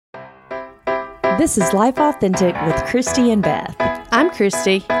This is Life Authentic with Christy and Beth. I'm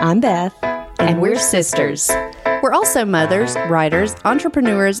Christy. I'm Beth. And we're sisters. We're also mothers, writers,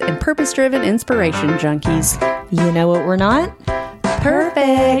 entrepreneurs, and purpose-driven inspiration junkies. You know what we're not?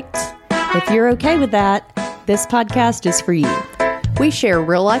 Perfect. If you're okay with that, this podcast is for you. We share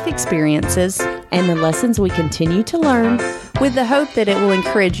real-life experiences And the lessons we continue to learn with the hope that it will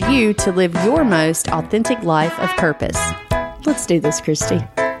encourage you to live your most authentic life of purpose. Let's do this, Christy.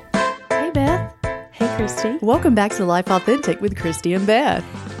 Hey, Beth. Hey, Christy. Welcome back to Life Authentic with Christy and Beth.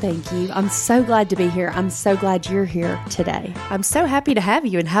 Thank you. I'm so glad to be here. I'm so glad you're here today. I'm so happy to have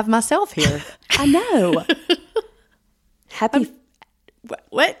you and have myself here. I know. Happy...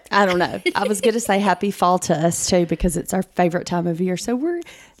 What? I don't know. I was going to say happy fall to us too because it's our favorite time of year. So we're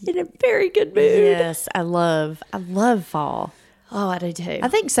in a very good mood. Yes, I love fall. Oh, I do too. I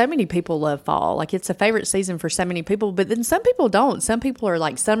think so many people love fall. Like it's a favorite season for so many people, but then some people don't. Some people are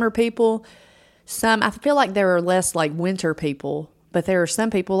like summer people. I feel like there are less like winter people, but there are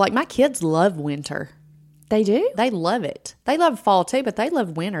some people like my kids love winter. They do? They love it. They love fall too, but they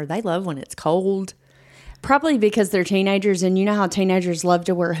love winter. They love when it's cold. Probably because they're teenagers, and you know how teenagers love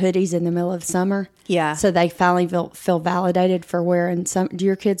to wear hoodies in the middle of summer? Yeah. So they finally feel validated for wearing some. Do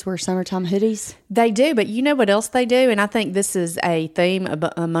your kids wear summertime hoodies? They do, but you know what else they do? And I think this is a theme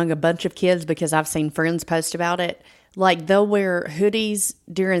among a bunch of kids because I've seen friends post about it. Like they'll wear hoodies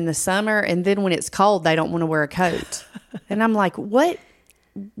during the summer, and then when it's cold, they don't want to wear a coat. And I'm like, what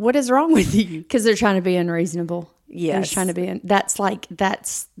is wrong with you? Because they're trying to be unreasonable. Yes. They're just trying to be,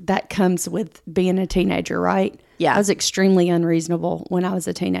 that comes with being a teenager, right? Yeah. I was extremely unreasonable when I was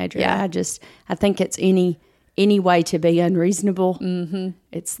a teenager. Yeah. I think it's any way to be unreasonable. Mm-hmm.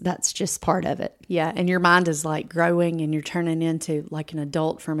 That's just part of it. Yeah. And your mind is like growing and you're turning into like an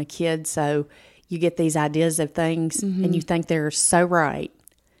adult from a kid. So you get these ideas of things and you think they're so right.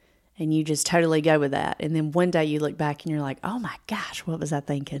 And you just totally go with that. And then one day you look back and you're like, oh my gosh, what was I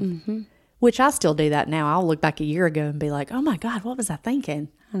thinking? Mm-hmm. Which I still do that now. I'll look back a year ago and be like, oh my God, what was I thinking?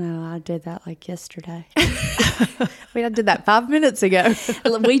 I know, I did that like yesterday. I did that 5 minutes ago.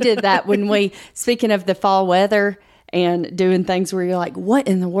 We did that speaking of the fall weather and doing things where you're like, what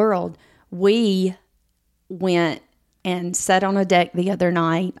in the world? We went and sat on a deck the other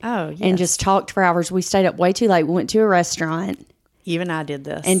night. Oh, yes. And just talked for hours. We stayed up way too late. We went to a restaurant. Even I did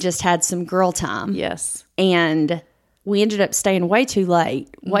this. And just had some girl time. Yes. And we ended up staying way too late,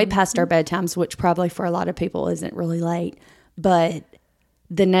 way past our bedtimes, which probably for a lot of people isn't really late. But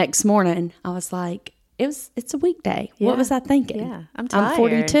the next morning, I was like, it's a weekday. Yeah. What was I thinking? Yeah, I'm tired. I'm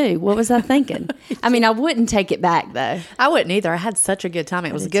 42. What was I thinking? I mean, I wouldn't take it back, though. I wouldn't either. I had such a good time.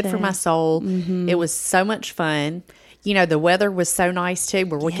 It was good for my soul. Mm-hmm. It was so much fun. You know, the weather was so nice, too,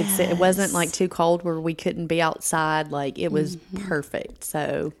 where we could sit. It wasn't, like, too cold where we couldn't be outside. Like, it was perfect.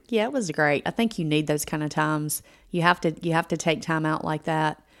 So, yeah, it was great. I think you need those kind of times. You have to take time out like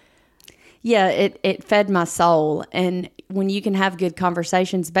that. Yeah, it fed my soul. And when you can have good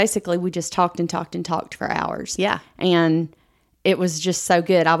conversations, basically we just talked and talked and talked for hours. Yeah. And it was just so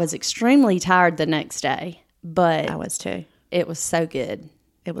good. I was extremely tired the next day, but I was too. It was so good.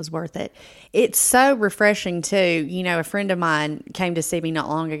 It was worth it. It's so refreshing too. You know, a friend of mine came to see me not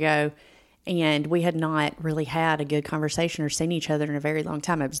long ago, and we had not really had a good conversation or seen each other in a very long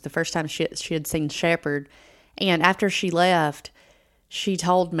time. It was the first time she had seen Shepherd. And after she left, she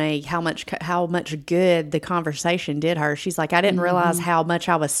told me how much good the conversation did her. She's like, I didn't realize how much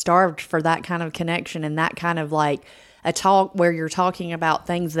I was starved for that kind of connection and that kind of like a talk where you're talking about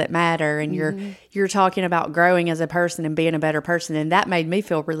things that matter and you're talking about growing as a person and being a better person. And that made me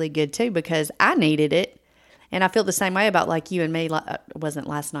feel really good too because I needed it. And I feel the same way about like you and me. It wasn't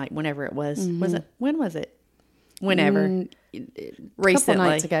last night, whenever it was. Was it? When was it? Whenever. Recently. Couple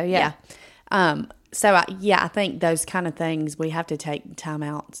nights ago, yeah. So, I think those kind of things, we have to take time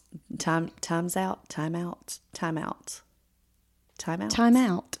out.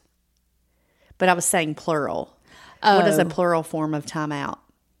 But I was saying plural. Oh. What is a plural form of time out?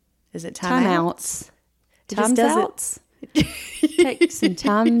 Is it time outs? Times outs. Take some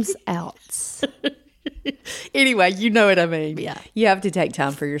times outs. Anyway, you know what I mean. Yeah. You have to take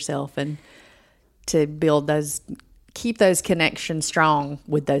time for yourself and to keep those connections strong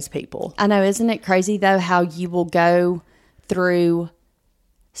with those people. I know. Isn't it crazy, though, how you will go through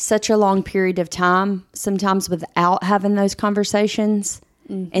such a long period of time, sometimes without having those conversations.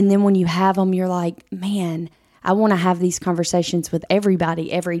 Mm-hmm. And then when you have them, you're like, man, I want to have these conversations with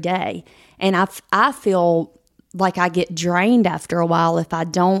everybody every day. And I feel like I get drained after a while if I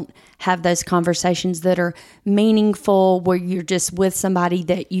don't have those conversations that are meaningful, where you're just with somebody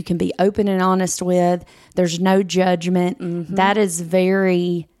that you can be open and honest with. There's no judgment. Mm-hmm. That is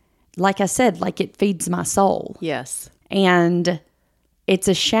very like I said, like it feeds my soul. Yes. And it's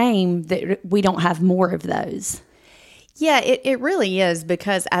a shame that we don't have more of those. Yeah, it really is,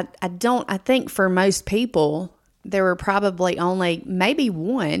 because I think for most people, there were probably only maybe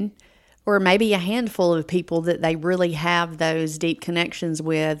one or maybe a handful of people that they really have those deep connections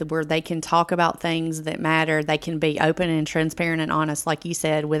with, where they can talk about things that matter. They can be open and transparent and honest, like you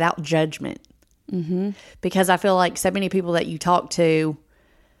said, without judgment. Mm-hmm. Because I feel like so many people that you talk to,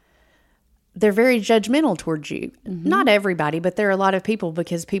 they're very judgmental towards you. Mm-hmm. Not everybody, but there are a lot of people,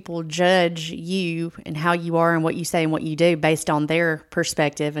 because people judge you and how you are and what you say and what you do based on their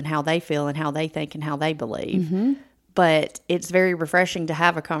perspective and how they feel and how they think and how they believe. Mm-hmm. But it's very refreshing to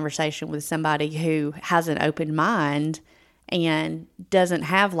have a conversation with somebody who has an open mind and doesn't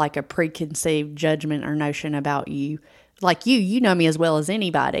have like a preconceived judgment or notion about you. Like you know me as well as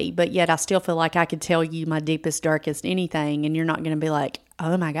anybody, but yet I still feel like I could tell you my deepest, darkest anything, and you're not going to be like,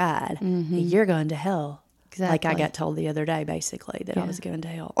 oh my God, mm-hmm. you're going to hell. Exactly. Like I got told the other day, basically, that I was going to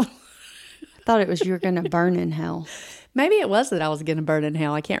hell. I thought it was you were going to burn in hell. Maybe it was that I was going to burn in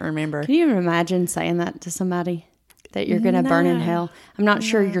hell. I can't remember. Can you imagine saying that to somebody? That you're going to burn in hell? I'm not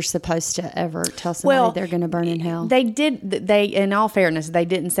sure you're supposed to ever tell somebody they're going to burn in hell. They in all fairness, they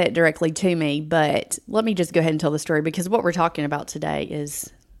didn't say it directly to me, but let me just go ahead and tell the story, because what we're talking about today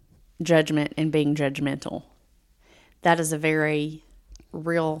is judgment and being judgmental. That is a very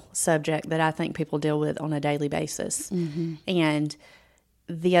real subject that I think people deal with on a daily basis. Mm-hmm. And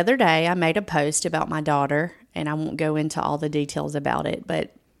the other day I made a post about my daughter, and I won't go into all the details about it,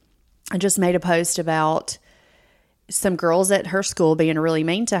 but I just made a post about some girls at her school being really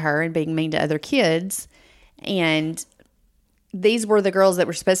mean to her and being mean to other kids. And these were the girls that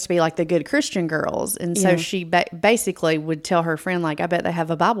were supposed to be like the good Christian girls. And so she basically would tell her friend, like, I bet they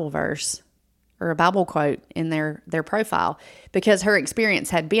have a Bible verse or a Bible quote in their profile, because her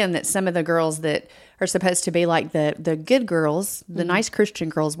experience had been that some of the girls that are supposed to be like the good girls, the nice Christian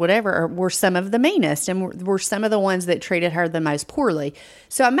girls, whatever, were some of the meanest and were some of the ones that treated her the most poorly.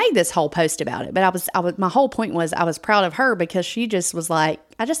 So I made this whole post about it, but I was my whole point was I was proud of her, because she just was like,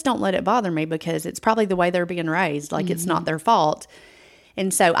 I just don't let it bother me, because it's probably the way they're being raised. Like, it's not their fault.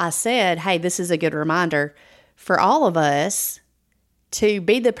 And so I said, hey, this is a good reminder for all of us to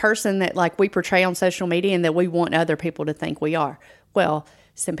be the person that like we portray on social media and that we want other people to think we are. Well,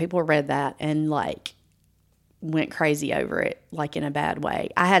 some people read that and like went crazy over it, like in a bad way.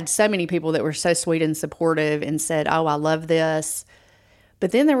 I had so many people that were so sweet and supportive and said, oh, I love this.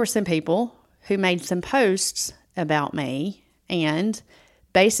 But then there were some people who made some posts about me and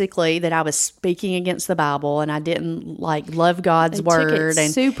basically that I was speaking against the Bible and I didn't like love God's word.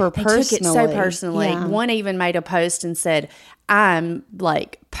 And super personally. They took it so personally. Yeah. One even made a post and said, I'm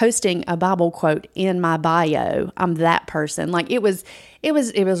like posting a Bible quote in my bio. I'm that person. Like it was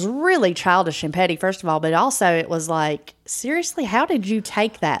really childish and petty, first of all, but also it was like, seriously, how did you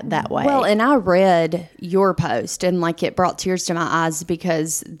take that way? Well, and I read your post and like it brought tears to my eyes,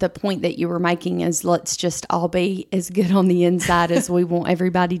 because the point that you were making is let's just all be as good on the inside as we want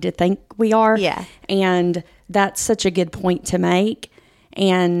everybody to think we are. Yeah. And that's such a good point to make.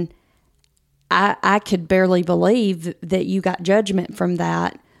 And I could barely believe that you got judgment from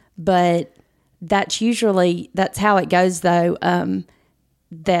that, but that's how it goes though.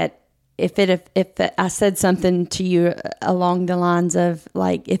 That if I said something to you along the lines of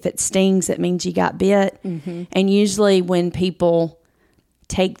like, if it stings, it means you got bit. Mm-hmm. And usually when people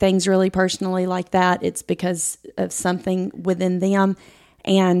take things really personally like that, it's because of something within them.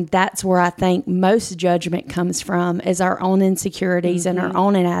 And that's where I think most judgment comes from, is our own insecurities and our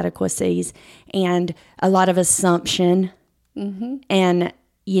own inadequacies and a lot of assumption. Mm-hmm. And,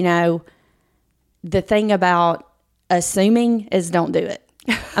 you know, the thing about assuming is don't do it.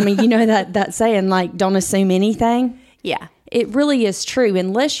 I mean, you know that saying, like, don't assume anything. Yeah. It really is true.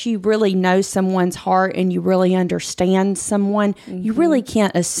 Unless you really know someone's heart and you really understand someone, you really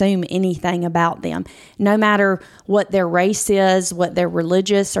can't assume anything about them. No matter what their race is, what their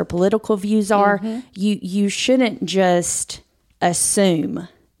religious or political views are, you shouldn't just assume,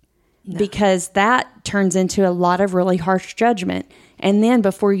 because that turns into a lot of really harsh judgment. And then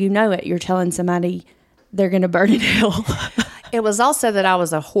before you know it, you're telling somebody they're going to burn in hell. It was also that I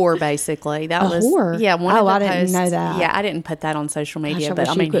was a whore, basically. That was whore? Yeah, one of the posts. Didn't know that. Yeah, I didn't put that on social media, Gosh, but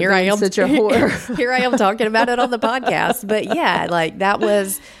I mean, here I am, such a whore. Here I am talking about it on the podcast. But yeah, like that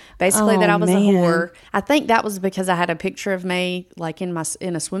was basically that I was a whore. I think that was because I had a picture of me like in a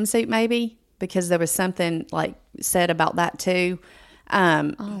swimsuit, maybe, because there was something like said about that too.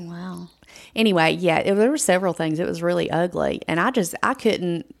 Oh wow. Anyway, yeah, there were several things. It was really ugly, and I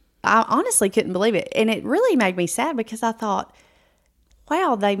honestly couldn't believe it. And it really made me sad, because I thought,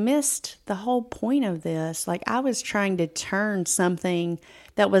 wow, they missed the whole point of this. Like, I was trying to turn something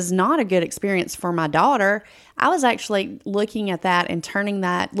that was not a good experience for my daughter. I was actually looking at that and turning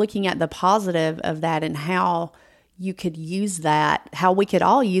that, looking at the positive of that and how you could use that, how we could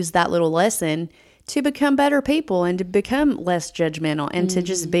all use that little lesson to become better people and to become less judgmental and to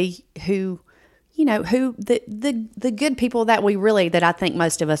just be who the good people that I think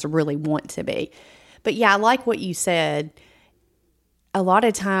most of us really want to be. But yeah, I like what you said. A lot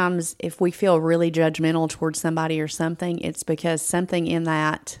of times if we feel really judgmental towards somebody or something, it's because something in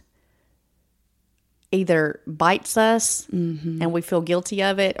that either bites us and we feel guilty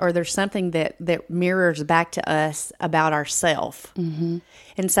of it, or there's something that mirrors back to us about ourselves.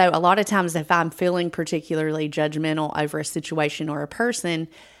 And so a lot of times if I'm feeling particularly judgmental over a situation or a person,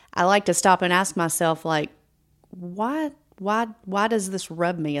 I like to stop and ask myself, like, why does this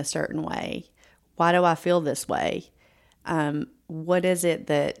rub me a certain way? Why do I feel this way? What is it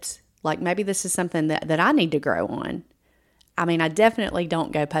that, like, maybe this is something that I need to grow on. I mean, I definitely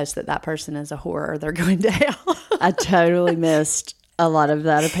don't go post that person is a whore or they're going to hell. I totally missed a lot of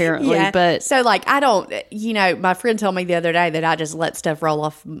that apparently. Yeah. But so like, I don't, my friend told me the other day that I just let stuff roll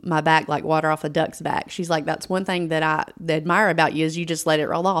off my back like water off a duck's back. She's like, that's one thing that I admire about you is you just let it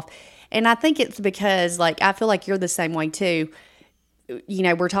roll off. And I think it's because, like, I feel like you're the same way too.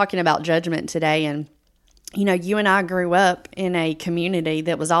 We're talking about judgment today, and you and I grew up in a community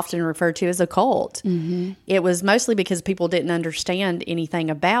that was often referred to as a cult. It was mostly because people didn't understand anything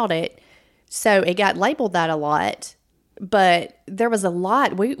about it. So it got labeled that a lot. But there was a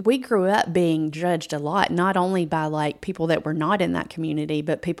lot. We grew up being judged a lot, not only by like people that were not in that community,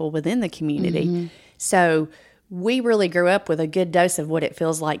 but people within the community. So we really grew up with a good dose of what it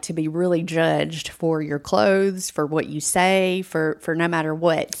feels like to be really judged for your clothes, for what you say, for no matter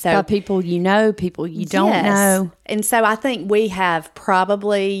what. So by people people you don't know. And so I think we have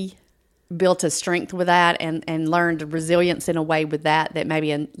probably built a strength with that and learned resilience in a way with that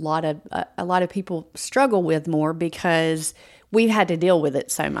maybe a lot of people struggle with more because we've had to deal with it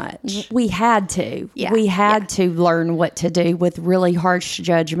so much. We had to. Yeah. We had to learn what to do with really harsh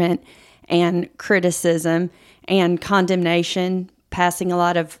judgment and criticism and condemnation, passing a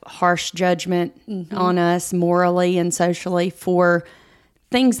lot of harsh judgment on us morally and socially for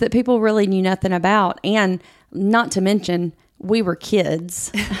things that people really knew nothing about. And not to mention, we were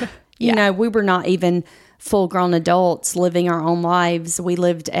kids. We were not even full-grown adults living our own lives. We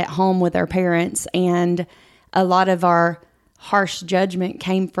lived at home with our parents, and a lot of our harsh judgment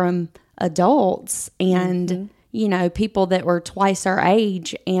came from adults and, people that were twice our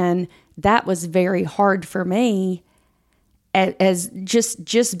age. And that was very hard for me as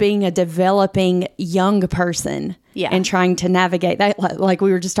just being a developing young person and trying to navigate that. Like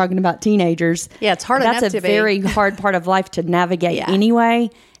we were just talking about teenagers. Yeah, it's hard enough to be. That's a very hard part of life to navigate anyway.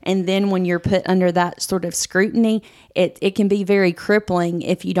 And then when you're put under that sort of scrutiny, it can be very crippling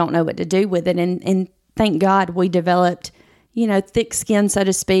if you don't know what to do with it. And thank God we developed, thick skin, so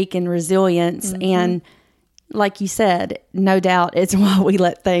to speak, and resilience. And like you said, no doubt it's why we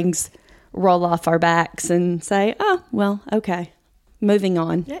let things roll off our backs and say, oh, well, okay, moving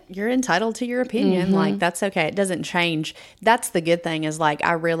on. Yeah, you're entitled to your opinion. Like, that's okay. It doesn't change. That's the good thing is, like,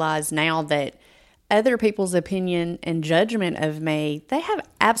 I realize now that other people's opinion and judgment of me, they have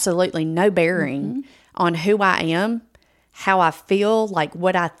absolutely no bearing on who I am, how I feel, like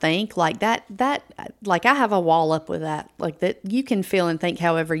what I think, like that, like I have a wall up with that, like that you can feel and think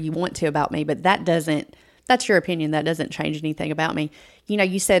however you want to about me, but that's your opinion. That doesn't change anything about me.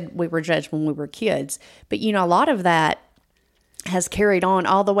 You said we were judged when we were kids, but a lot of that has carried on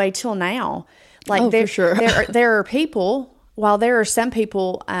all the way till now. Like for sure. there are people, while there are some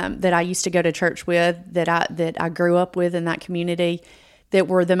people that I used to go to church with, that I grew up with in that community, that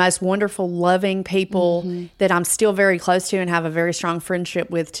were the most wonderful, loving people that I'm still very close to and have a very strong friendship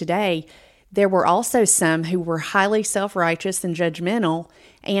with today. There were also some who were highly self-righteous and judgmental,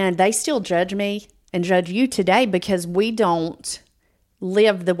 and they still judge me and judge you today because we don't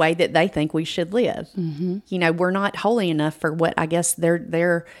live the way that they think we should live. We're not holy enough for what I guess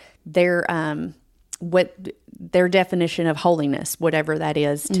their definition of holiness, whatever that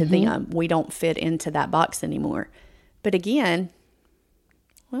is to them. We don't fit into that box anymore. But again,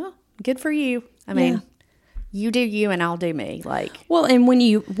 well, good for you. I mean, you do you and I'll do me. Like, well, and when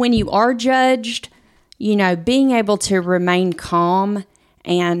you are judged, being able to remain calm.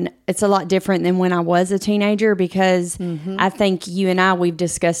 And it's a lot different than when I was a teenager because I think you and we've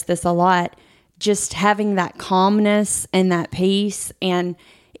discussed this a lot, just having that calmness and that peace. And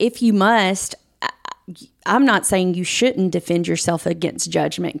if you must, I'm not saying you shouldn't defend yourself against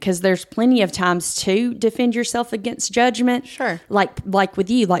judgment, because there's plenty of times to defend yourself against judgment. Sure. Like with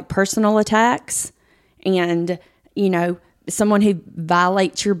you, like personal attacks and, someone who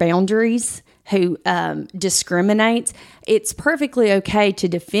violates your boundaries, who discriminates. It's perfectly okay to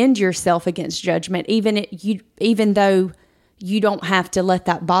defend yourself against judgment, even though you don't have to let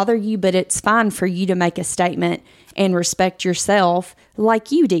that bother you, but it's fine for you to make a statement and respect yourself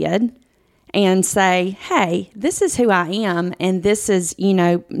like you did and say, hey, this is who I am. And this is,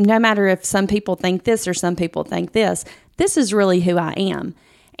 no matter if some people think this or some people think this is really who I am.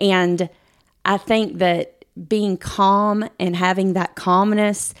 And I think that being calm and having that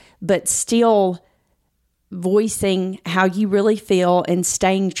calmness, but still voicing how you really feel and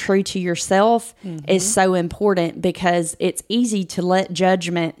staying true to yourself is so important, because it's easy to let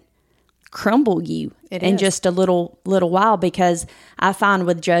judgment crumble you in just a little while. Because I find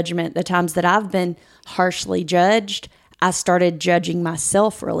with judgment, the times that I've been harshly judged, I started judging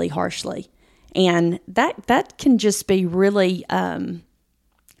myself really harshly. And that can just be really,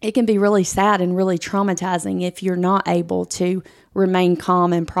 it can be really sad and really traumatizing if you're not able to remain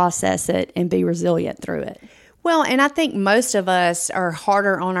calm and process it and be resilient through it. Well, and I think most of us are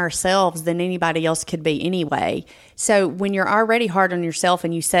harder on ourselves than anybody else could be anyway. So when you're already hard on yourself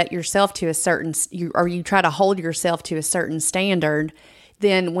and you set yourself to a certain, or you try to hold yourself to a certain standard,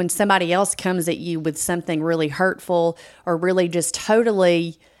 then when somebody else comes at you with something really hurtful or really just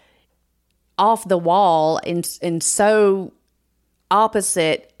totally off the wall and so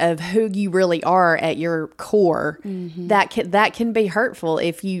opposite of who you really are at your core, that can be hurtful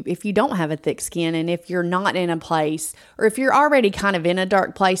if you don't have a thick skin, and if you're not in a place, or if you're already kind of in a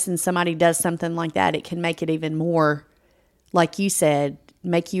dark place and somebody does something like that, it can make it even more, like you said,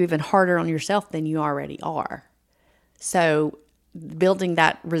 make you even harder on yourself than you already are. So building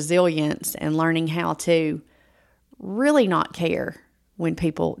that resilience and learning how to really not care when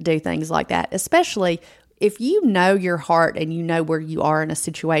people do things like that, especially if you know your heart and you know where you are in a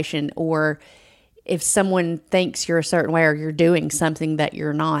situation, or if someone thinks you're a certain way or you're doing something that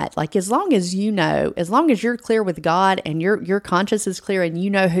you're not, like as long as you're clear with God and your conscience is clear and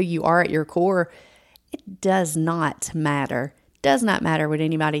you know who you are at your core, it does not matter. Does not matter what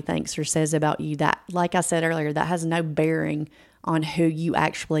anybody thinks or says about you. That, like I said earlier, that has no bearing on who you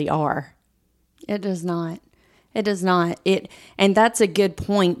actually are. It does not. It does not. And that's a good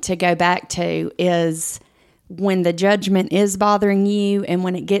point to go back to, is when the judgment is bothering you and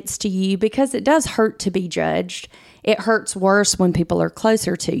when it gets to you, because it does hurt to be judged. It hurts worse when people are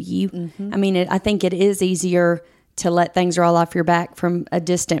closer to you. I mean, I think it is easier to let things roll off your back from a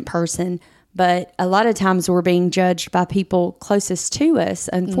distant person, but a lot of times we're being judged by people closest to us,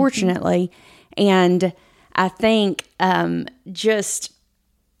 unfortunately. And I think just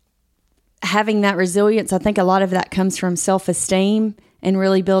having that resilience, I think a lot of that comes from self-esteem and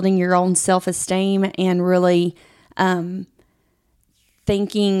really building your own self-esteem and really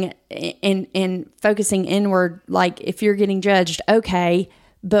thinking and focusing inward. Like if you're getting judged, okay,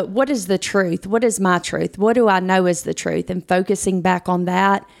 but what is the truth? What is my truth? What do I know is the truth? And focusing back on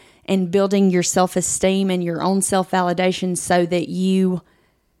that and building your self-esteem and your own self-validation so that you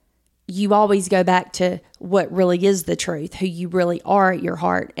always go back to what really is the truth, who you really are at your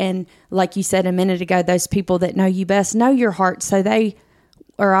heart. And like you said a minute ago, those people that know you best know your heart, so they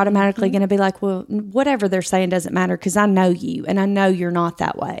are automatically going to be like, well, whatever they're saying doesn't matter because I know you and I know you're not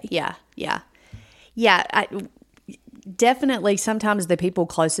that way. Yeah. Definitely sometimes the people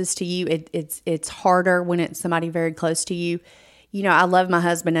closest to you, it's harder when it's somebody very close to you. You know, I love my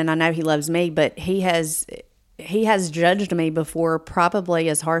husband and I know he loves me, but he has judged me before probably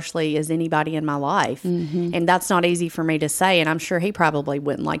as harshly as anybody in my life. And that's not easy for me to say. And I'm sure he probably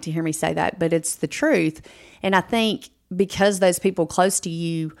wouldn't like to hear me say that, but it's the truth. And I think because those people close to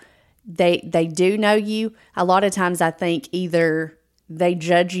you, they do know you. A lot of times I think either they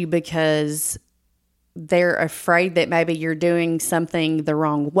judge you because they're afraid that maybe you're doing something the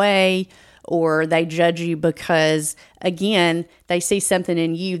wrong way, or they judge you because, again, they see something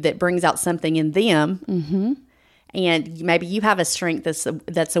in you that brings out something in them. And maybe you have a strength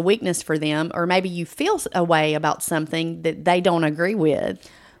that's a weakness for them, or maybe you feel a way about something that they don't agree with.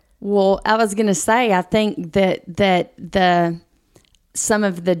 Well, I was going to say, I think that some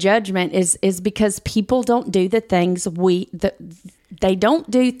of the judgment is because people don't do the things they don't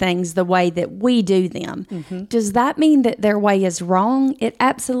do things the way that we do them. Does that mean that their way is wrong? It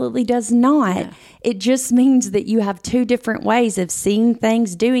absolutely does not. Yeah. It just means that you have two different ways of seeing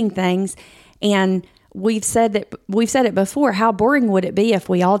things, doing things, and we've said it before. How boring would it be if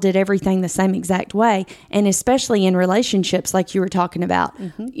we all did everything the same exact way? And especially in relationships, like you were talking about.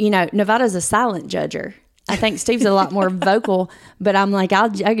 Nevada's a silent judger. I think Steve's a lot more vocal, but I'm like, I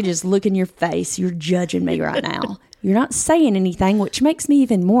could just look in your face. You're judging me right now. You're not saying anything, which makes me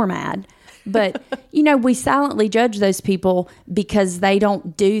even more mad. But, we silently judge those people because they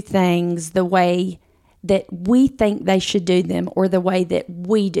don't do things the way that we think they should do them or the way that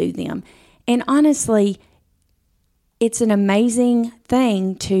we do them. And honestly, it's an amazing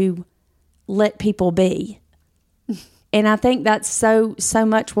thing to let people be. And I think that's so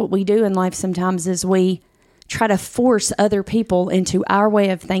much what we do in life sometimes is we try to force other people into our way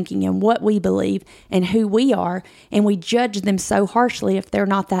of thinking and what we believe and who we are. And we judge them so harshly if they're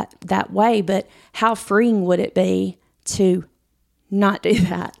not that way. But how freeing would it be to not do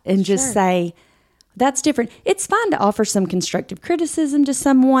that and just say, that's different. It's fine to offer some constructive criticism to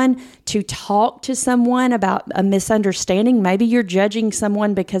someone, to talk to someone about a misunderstanding. Maybe you're judging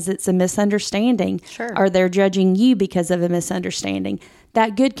someone because it's a misunderstanding, or they're judging you because of a misunderstanding.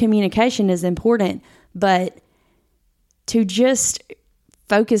 That good communication is important, but to just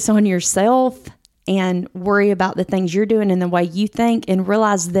focus on yourself and worry about the things you're doing and the way you think, and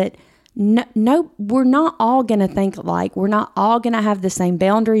realize that no, we're not all going to think alike. We're not all going to have the same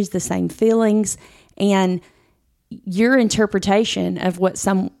boundaries, the same feelings. And your interpretation of what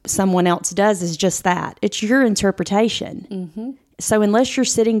someone else does is just that. It's your interpretation. Mm-hmm. So unless you're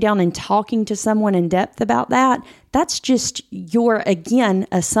sitting down and talking to someone in depth about that, that's just your, again,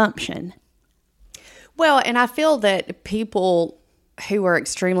 assumption. Well, and I feel that people who are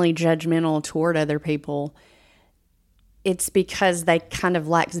extremely judgmental toward other people, it's because they kind of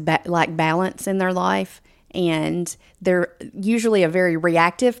lack balance in their life, and they're usually a very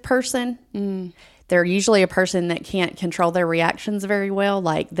reactive person. Mm. They're usually a person that can't control their reactions very well.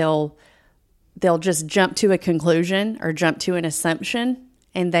 Like they'll just jump to a conclusion or jump to an assumption,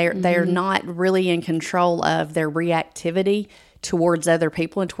 and they're not really in control of their reactivity towards other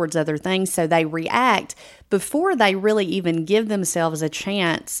people and towards other things. So they react before they really even give themselves a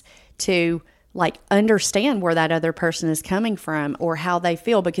chance to understand where that other person is coming from or how they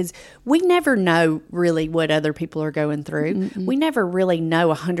feel, because we never know really what other people are going through. Mm-mm. We never really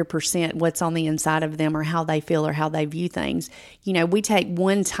know 100% what's on the inside of them or how they feel or how they view things. We take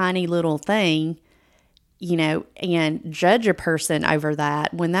one tiny little thing, and judge a person over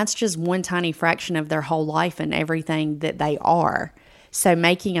that when that's just one tiny fraction of their whole life and everything that they are. So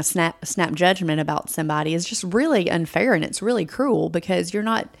making a snap judgment about somebody is just really unfair, and it's really cruel, because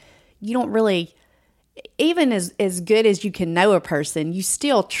you don't really, even as good as you can know a person, you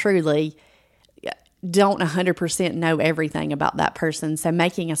still truly don't 100% know everything about that person. So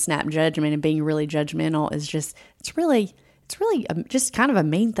making a snap judgment and being really judgmental is just, it's really just kind of a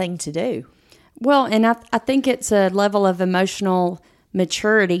mean thing to do. Well, and I think it's a level of emotional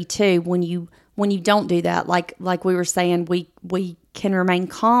maturity too, when you don't do that. Like we were saying, we can remain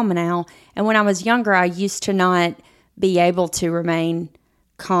calm now. And when I was younger, I used to not be able to remain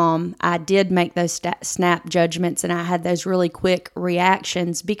calm. I did make those snap judgments, and I had those really quick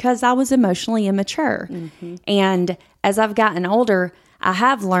reactions because I was emotionally immature. Mm-hmm. And as I've gotten older, I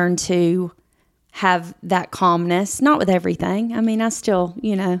have learned to have that calmness, not with everything. I mean, I still,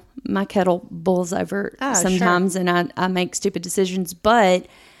 my kettle boils over sometimes, sure. And I make stupid decisions, but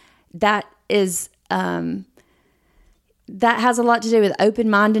that is, that has a lot to do with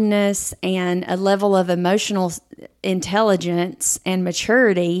open-mindedness and a level of emotional intelligence and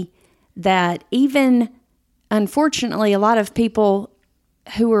maturity that even, unfortunately, a lot of people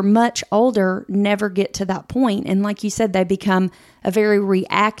who are much older never get to that point. And like you said, they become a very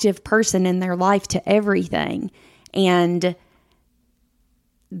reactive person in their life to everything. And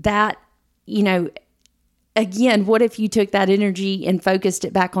that, again, what if you took that energy and focused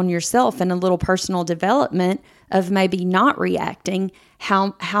it back on yourself and a little personal development of maybe not reacting?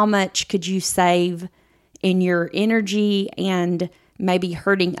 How much could you save in your energy and maybe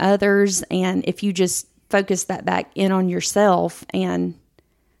hurting others? And if you just focus that back in on yourself and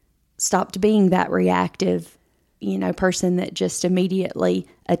stopped being that reactive, person that just immediately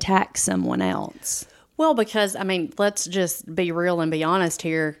attacks someone else. Well, because, let's just be real and be honest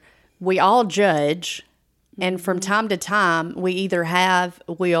here. We all judge. And from time to time, we either have,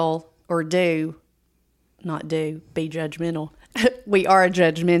 will, or be judgmental. We are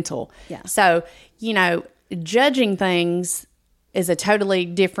judgmental. Yeah. So, judging things is a totally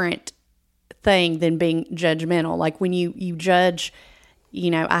different thing than being judgmental. Like when you judge,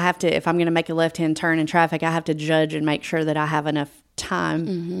 I have to, if I'm going to make a left-hand turn in traffic, I have to judge and make sure that I have enough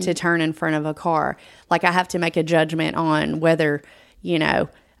time to turn in front of a car. Like I have to make a judgment on whether,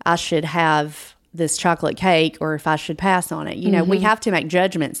 I should have this chocolate cake or if I should pass on it. You know, we have to make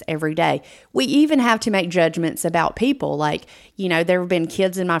judgments every day. We even have to make judgments about people. Like, you know, there have been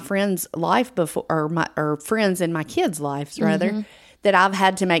kids in my friend's life before, or friends in my kids' lives rather, that I've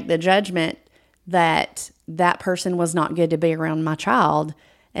had to make the judgment that that person was not good to be around my child,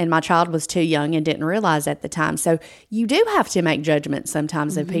 and my child was too young and didn't realize at the time. So you do have to make judgments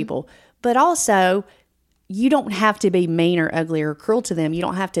sometimes of people, but also you don't have to be mean or ugly or cruel to them. You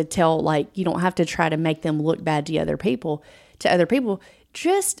don't have to you don't have to try to make them look bad to other people.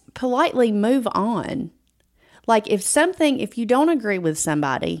 Just politely move on. Like if you don't agree with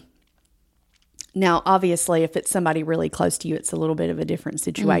somebody, now obviously if it's somebody really close to you, it's a little bit of a different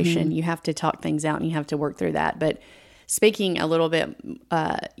situation. You have to talk things out and you have to work through that. But speaking a little bit,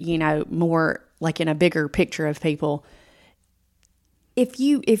 more like in a bigger picture of people, if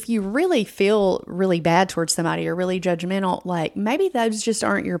you really feel really bad towards somebody or really judgmental, like maybe those just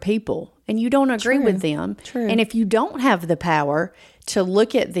aren't your people and you don't agree with them. True. And if you don't have the power to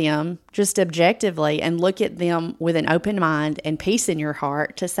look at them just objectively and look at them with an open mind and peace in your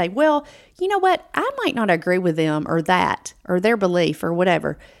heart to say, well, you know what, I might not agree with them or their belief or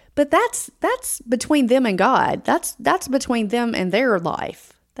whatever, but that's between them and God. That's between them and their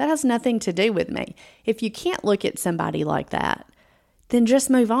life. That has nothing to do with me. If you can't look at somebody like that, then just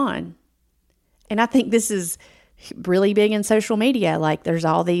move on. And I think this is really big in social media. Like there's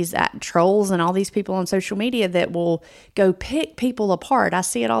all these trolls and all these people on social media that will go pick people apart. I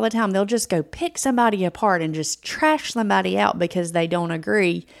see it all the time. They'll just go pick somebody apart and just trash somebody out because they don't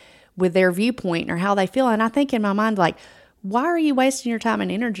agree with their viewpoint or how they feel. And I think in my mind, like, why are you wasting your time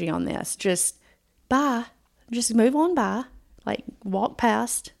and energy on this? Just bye. Just move on by. Like walk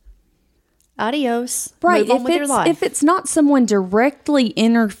past. Adios. Right. Move on with your life. If it's not someone directly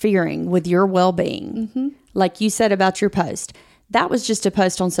interfering with your well-being, like you said about your post, that was just a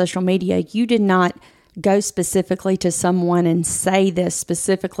post on social media. You did not go specifically to someone and say this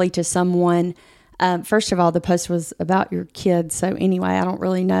specifically to someone. First of all, the post was about your kids. So anyway, I don't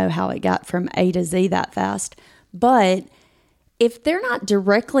really know how it got from A to Z that fast. But if they're not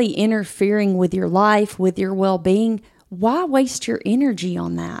directly interfering with your life, with your well-being, why waste your energy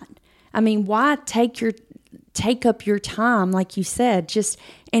on that? I mean, why take up your time, like you said,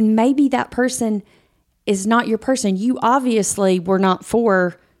 and maybe that person is not your person. You obviously were not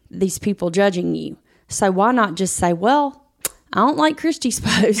for these people judging you. So why not just say, well, I don't like Christy's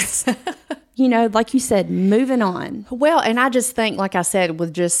posts. Like you said, moving on. Well, and I just think, like I said,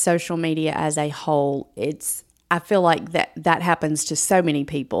 with just social media as a whole, I feel like that happens to so many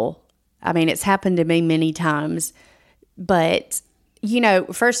people. I mean, it's happened to me many times, but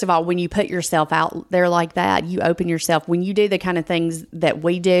first of all, when you put yourself out there like that, you open yourself. When you do the kind of things that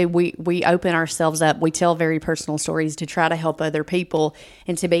we do, we open ourselves up. We tell very personal stories to try to help other people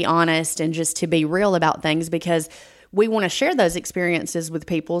and to be honest and just to be real about things, because we want to share those experiences with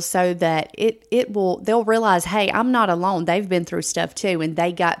people so that they'll realize, hey, I'm not alone. They've been through stuff too, and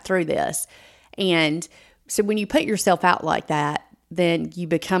they got through this. And so when you put yourself out like that, then you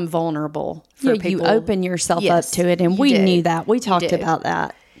become vulnerable for people. You open yourself up to it, and we knew that. We talked about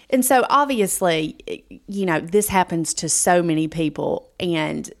that. And so obviously, this happens to so many people.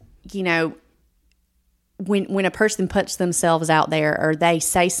 And, when a person puts themselves out there or they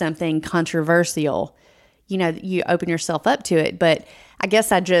say something controversial, you open yourself up to it. But I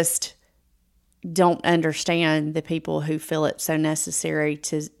guess I just don't understand the people who feel it so necessary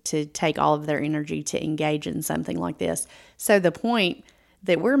to take all of their energy to engage in something like this. So the point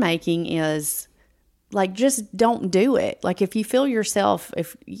that we're making is, like, just don't do it. Like, if you feel yourself,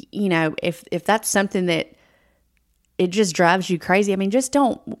 if that's something that it just drives you crazy, I mean, just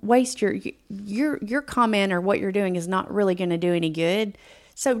don't waste your comment, or what you're doing is not really going to do any good.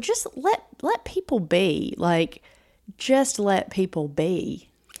 So just let people be. Like, just let people be.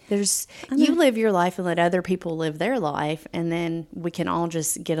 You live your life and let other people live their life, and then we can all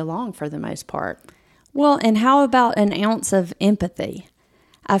just get along for the most part. Well, and how about an ounce of empathy?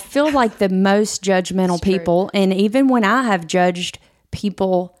 I feel like the most judgmental people, and even when I have judged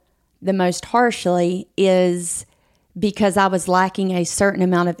people the most harshly, is because I was lacking a certain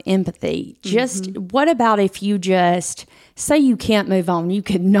amount of empathy. Just what about if you just say you can't move on? You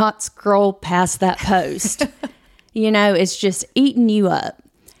could not scroll past that post. It's just eating you up.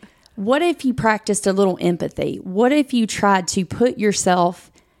 What if you practiced a little empathy? What if you tried to put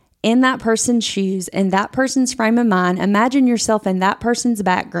yourself in that person's shoes, in that person's frame of mind? Imagine yourself in that person's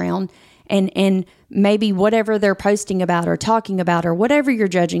background and maybe whatever they're posting about or talking about or whatever you're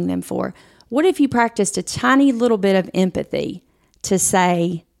judging them for. What if you practiced a tiny little bit of empathy to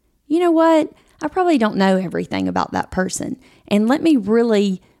say, you know what? I probably don't know everything about that person. And let me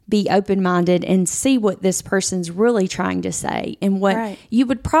really be open-minded and see what this person's really trying to say, and what you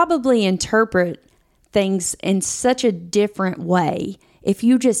would probably interpret things in such a different way if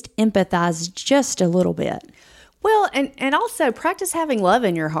you just empathize just a little bit. Well, and also practice having love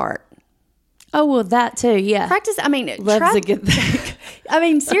in your heart. Oh, well, that too, yeah. Practice, I mean, love's a good thing. I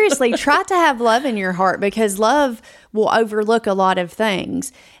mean, seriously, try to have love in your heart, because love will overlook a lot of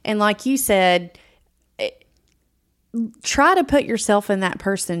things. And like you said, try to put yourself in that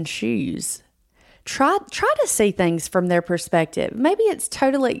person's shoes. Try to see things from their perspective. Maybe it's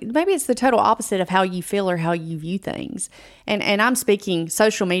the total opposite of how you feel or how you view things. And I'm speaking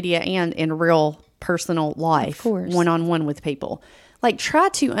social media and in real personal life, one-on-one with people. Like, try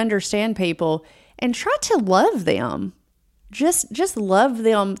to understand people and try to love them. Just love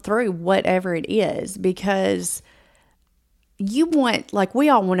them through whatever it is, because we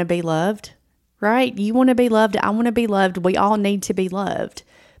all want to be loved, right? You want to be loved. I want to be loved. We all need to be loved.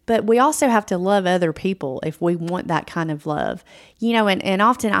 But we also have to love other people if we want that kind of love. And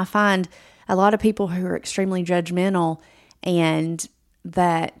often I find a lot of people who are extremely judgmental and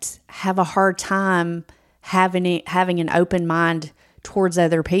that have a hard time having an open mind towards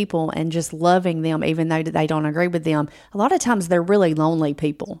other people and just loving them even though they don't agree with them. A lot of times they're really lonely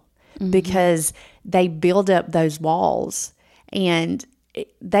people, because they build up those walls and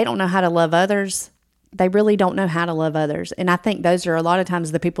they don't know how to love others. They really don't know how to love others. And I think those are a lot of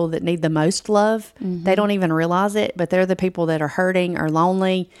times the people that need the most love. They don't even realize it, but they're the people that are hurting or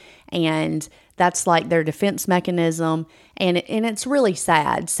lonely, and that's like their defense mechanism. And it's really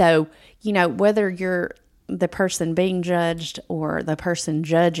sad. So, whether you're the person being judged or the person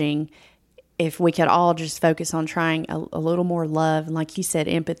judging, if we could all just focus on trying a little more love, and like you said,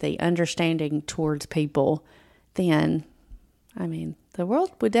 empathy, understanding towards people, then, I mean, the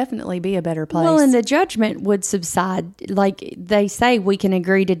world would definitely be a better place. Well, and the judgment would subside. Like they say, we can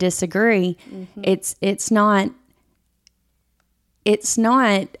agree to disagree. It's not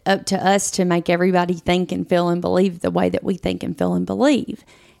up to us to make everybody think and feel and believe the way that we think and feel and believe.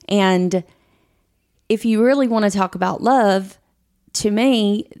 And if you really want to talk about love, to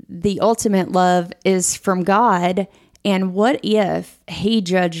me, the ultimate love is from God. And what if He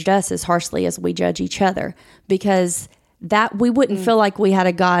judged us as harshly as we judge each other? Because that we wouldn't feel like we had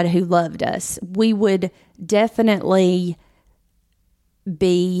a God who loved us. We would definitely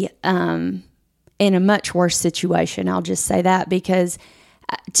be in a much worse situation. I'll just say that, because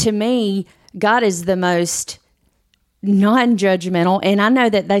to me, God is the most non-judgmental. And I know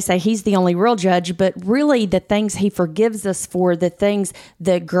that they say He's the only real judge, but really the things He forgives us for,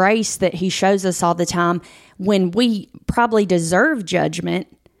 the grace that He shows us all the time when we probably deserve judgment.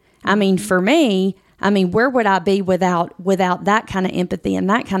 I mean, for me, where would I be without that kind of empathy and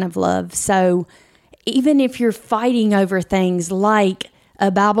that kind of love? So even if you're fighting over things like a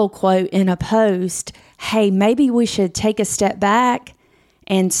Bible quote in a post, hey, maybe we should take a step back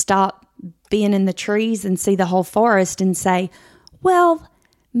and stop being in the trees and see the whole forest and say, well,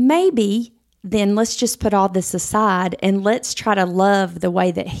 maybe then let's just put all this aside and let's try to love the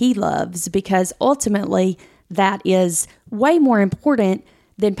way that He loves, because ultimately that is way more important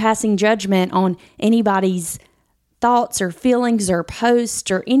than passing judgment on anybody's thoughts or feelings or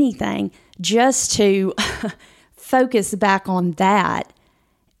posts or anything. Just to focus back on that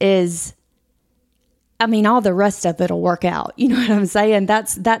is, all the rest of it will work out. You know what I'm saying?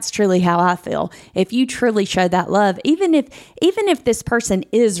 That's truly how I feel. If you truly show that love, even if this person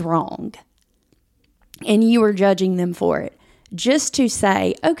is wrong and you are judging them for it, just to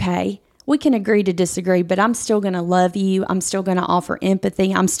say, okay, we can agree to disagree, but I'm still going to love you. I'm still going to offer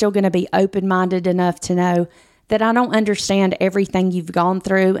empathy. I'm still going to be open-minded enough to know that I don't understand everything you've gone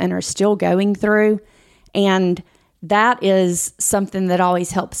through and are still going through. And that is something that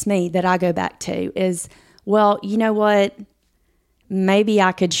always helps me, that I go back to, is, well, you know what? Maybe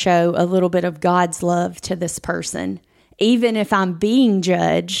I could show a little bit of God's love to this person, even if I'm being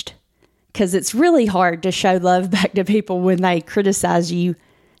judged, because it's really hard to show love back to people when they criticize you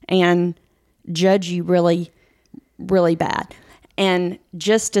and judge you really, really bad. And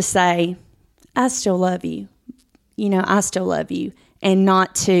just to say, I still love you. I still love you. And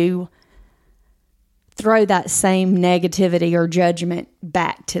not to throw that same negativity or judgment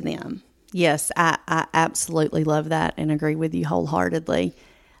back to them. Yes, I absolutely love that and agree with you wholeheartedly.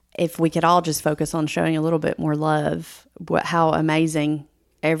 If we could all just focus on showing a little bit more love, how amazing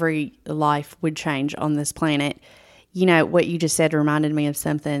every life would change on this planet. What you just said reminded me of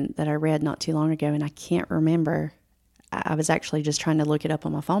something that I read not too long ago, and I can't remember. I was actually just trying to look it up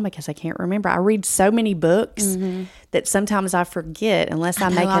on my phone because I can't remember. I read so many books that sometimes I forget unless I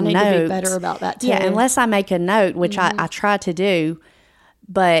make a note. I need to be better about that too. Yeah, unless I make a note, which I try to do.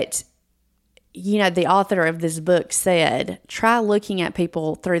 But, the author of this book said, try looking at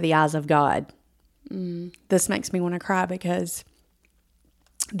people through the eyes of God. This makes me want to cry because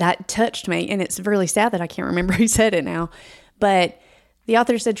that touched me. And it's really sad that I can't remember who said it now. But the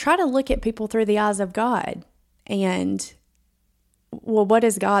author said, try to look at people through the eyes of God. And, well, what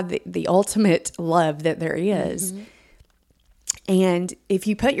is God? The ultimate love that there is. And if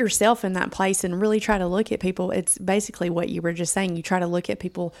you put yourself in that place and really try to look at people, it's basically what you were just saying. You try to look at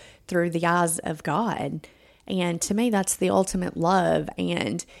people through the eyes of God. And to me, that's the ultimate love.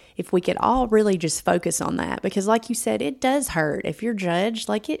 And if we could all really just focus on that, because like you said, it does hurt. If you're judged,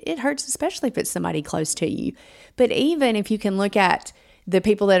 like it hurts, especially if it's somebody close to you. But even if you can look at the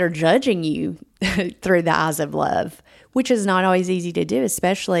people that are judging you through the eyes of love, which is not always easy to do,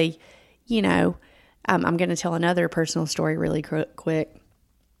 especially, I'm going to tell another personal story really quick.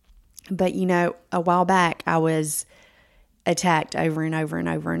 But, a while back, I was attacked over and over and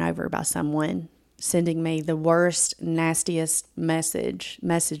over and over by someone sending me the worst, nastiest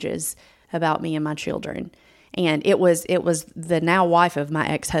messages about me and my children. And it was the now wife of my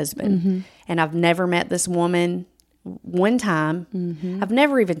ex-husband. And I've never met this woman one time. I've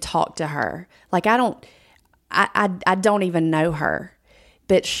never even talked to her. Like, I don't even know her.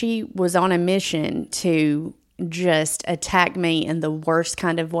 But she was on a mission to just attack me in the worst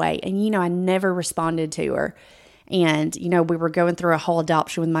kind of way. And, I never responded to her. And, we were going through a whole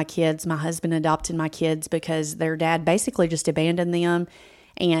adoption with my kids. My husband adopted my kids because their dad basically just abandoned them.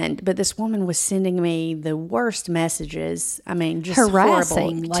 But this woman was sending me the worst messages. I mean, just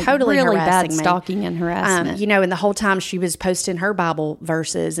harassing, horrible, totally really harassing bad stalking and harassment. And the whole time she was posting her Bible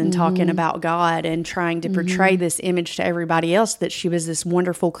verses and talking about God and trying to portray this image to everybody else that she was this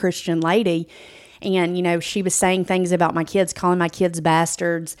wonderful Christian lady. And, she was saying things about my kids, calling my kids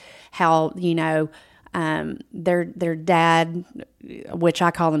bastards, how, their dad, which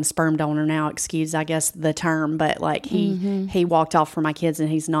I call him sperm donor now, excuse, I guess, the term, but like he walked off for my kids and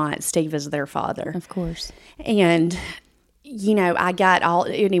he's not. Steve is their father. Of course. And, I got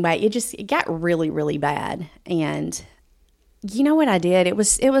it got really, really bad. And you know what I did? It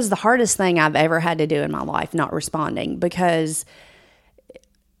was the hardest thing I've ever had to do in my life, not responding, because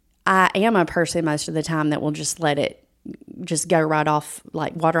I am a person most of the time that will just let it just go right off,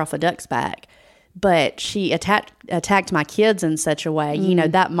 like water off a duck's back. But she attacked my kids in such a way,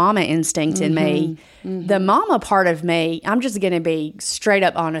 that mama instinct in me, the mama part of me, I'm just going to be straight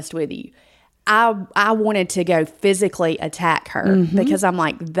up honest with you. I wanted to go physically attack her because I'm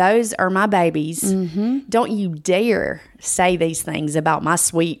like, those are my babies. Don't you dare say these things about my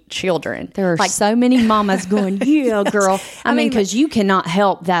sweet children. There are so many mamas going, yeah, girl. I mean, because you cannot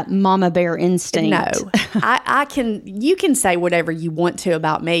help that mama bear instinct. No, you can say whatever you want to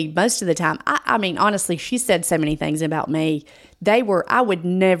about me most of the time. I mean, honestly, she said so many things about me. I would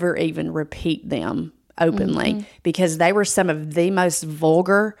never even repeat them openly because they were some of the most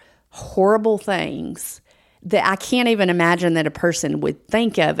vulgar, horrible things that I can't even imagine that a person would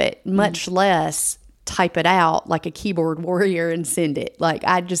think of it, much less type it out like a keyboard warrior and send it. Like,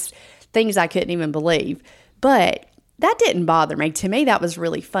 things I couldn't even believe. But that didn't bother me. To me, that was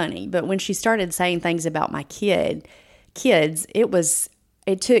really funny. But when she started saying things about my kids,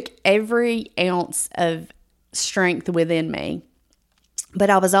 it took every ounce of strength within me. But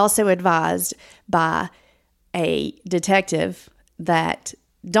I was also advised by a detective that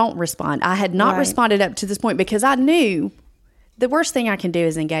don't respond. I had not responded up to this point because I knew the worst thing I can do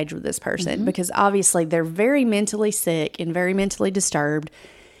is engage with this person because obviously they're very mentally sick and very mentally disturbed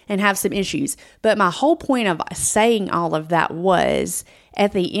and have some issues. But my whole point of saying all of that was,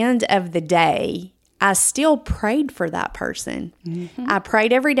 at the end of the day, I still prayed for that person. I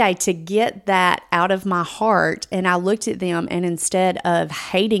prayed every day to get that out of my heart, and I looked at them, and instead of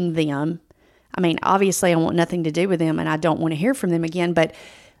hating them, I mean, obviously I want nothing to do with them and I don't want to hear from them again, but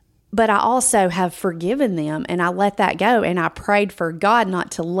I also have forgiven them and I let that go, and I prayed for God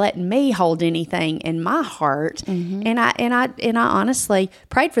not to let me hold anything in my heart. And I honestly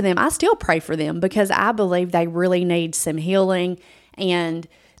prayed for them. I still pray for them because I believe they really need some healing and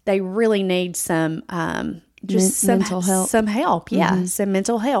they really need some mental help. Some help. Some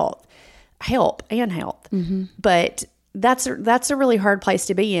mental help and health. But that's a really hard place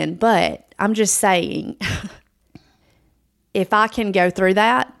to be in. But I'm just saying, if I can go through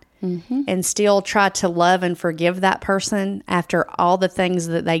that and still try to love and forgive that person after all the things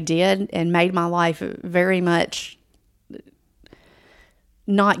that they did and made my life very much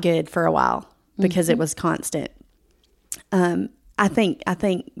not good for a while because it was constant. I think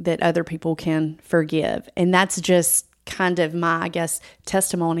that other people can forgive. And that's just kind of my, I guess,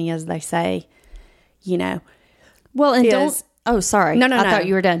 testimony, as they say, Well, and Oh, sorry. No. I thought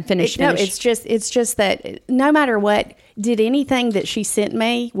you were done. Finish. No, it's just that no matter what, did anything that she sent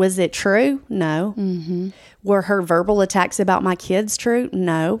me, was it true? No. Mm-hmm. Were her verbal attacks about my kids true?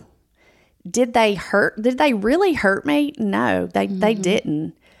 No. Did they really hurt me? No, they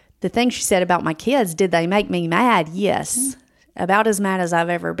didn't. The things she said about my kids, did they make me mad? Yes. About as mad as I've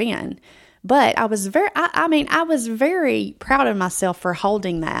ever been. But I was I was very proud of myself for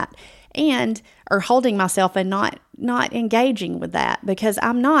holding that or holding myself and not engaging with that, because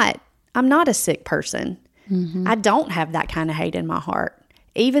I'm not a sick person. Mm-hmm. I don't have that kind of hate in my heart.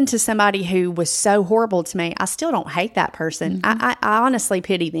 Even to somebody who was so horrible to me, I still don't hate that person. Mm-hmm. I honestly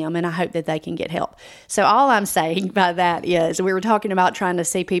pity them, and I hope that they can get help. So all I'm saying by that is, we were talking about trying to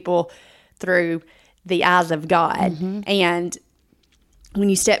see people through the eyes of God. Mm-hmm. And when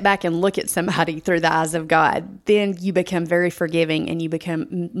you step back and look at somebody through the eyes of God, then you become very forgiving, and you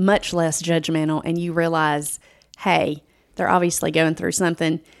become much less judgmental, and you realize, hey, they're obviously going through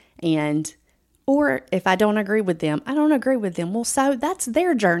something, or if I don't agree with them, I don't agree with them. Well, so that's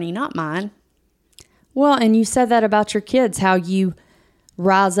their journey, not mine. Well, and you said that about your kids, how you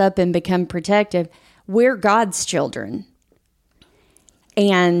rise up and become protective. We're God's children.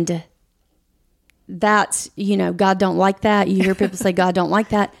 And that's, God don't like that. You hear people say God don't like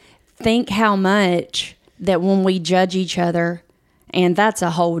that. Think how much that when we judge each other, and that's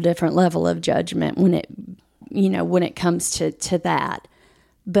a whole different level of judgment when it comes to that.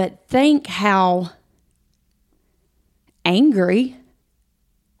 But think how angry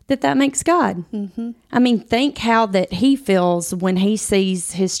that makes God. Mm-hmm. I mean, think how that he feels when he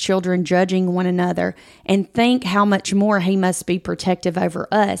sees his children judging one another, and think how much more he must be protective over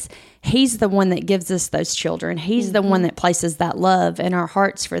us. He's the one that gives us those children. He's mm-hmm. the one that places that love in our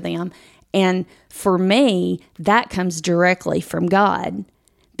hearts for them. And for me, that comes directly from God.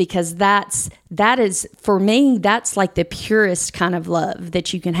 Because that is, for me, that's like the purest kind of love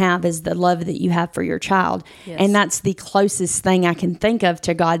that you can have, is the love that you have for your child. Yes. And that's the closest thing I can think of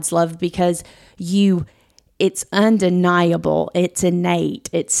to God's love, because it's undeniable. It's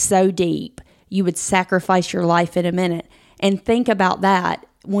innate. It's so deep. You would sacrifice your life in a minute. And think about that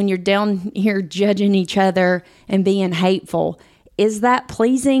when you're down here judging each other and being hateful. Is that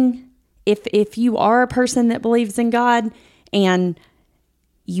pleasing? If you are a person that believes in God, and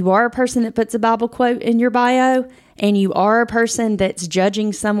you are a person that puts a Bible quote in your bio, and you are a person that's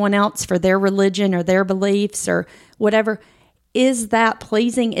judging someone else for their religion or their beliefs or whatever, is that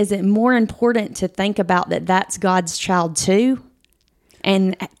pleasing? Is it more important to think about that that's God's child too?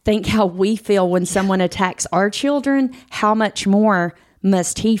 And think how we feel when someone attacks our children. How much more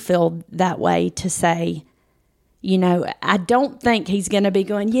must he feel that way to say, I don't think he's going to be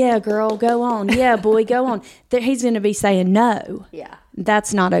going, yeah, girl, go on. Yeah, boy, go on. He's going to be saying no. Yeah.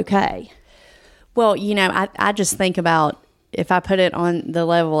 That's not okay. Well, I just think about, if I put it on the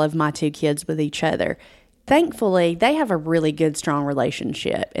level of my two kids with each other, thankfully, they have a really good, strong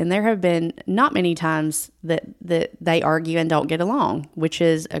relationship. And there have been not many times that they argue and don't get along, which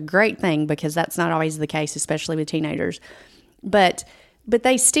is a great thing, because that's not always the case, especially with teenagers. But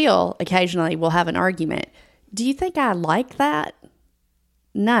they still occasionally will have an argument. Do you think I like that?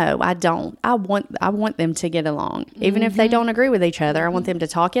 No, I don't. I want them to get along. Even if they don't agree with each other, I want them to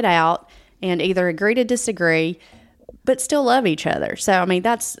talk it out and either agree to disagree, but still love each other. So, I mean,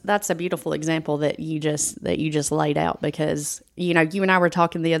 that's a beautiful example that you just laid out, because, you and I were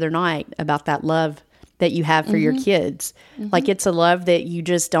talking the other night about that love that you have for your kids. Mm-hmm. Like, it's a love that you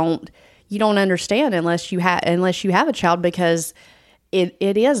just don't understand unless you have a child, because it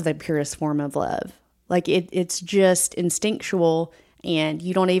is the purest form of love. Like, it's just instinctual. And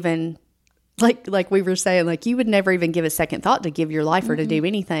you don't even, like we were saying, like, you would never even give a second thought to give your life or to do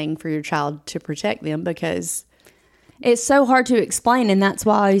anything for your child to protect them, because it's so hard to explain. And that's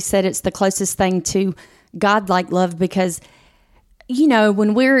why I said it's the closest thing to God-like love, because,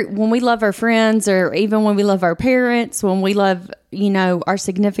 when we love our friends, or even when we love our parents, when we love, our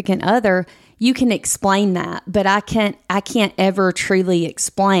significant other, you can explain that. But I can't ever truly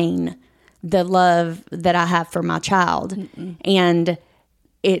explain the love that I have for my child. Mm-mm. And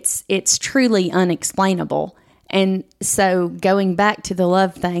it's truly unexplainable. And so going back to the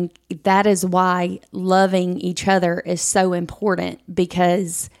love thing, that is why loving each other is so important,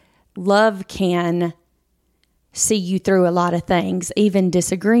 because love can see you through a lot of things, even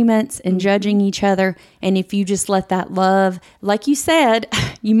disagreements and judging each other. And if you just let that love, like you said,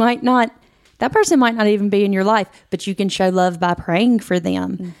 that person might not even be in your life, but you can show love by praying for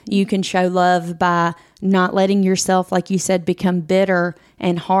them. Mm-hmm. You can show love by not letting yourself, like you said, become bitter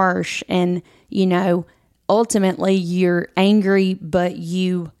and harsh. And, ultimately you're angry, but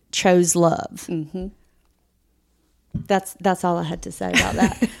you chose love. Mm-hmm. That's all I had to say about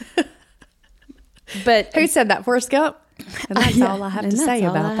that. But who said that? Forrest Gump. And that's yeah, all I have and to that's say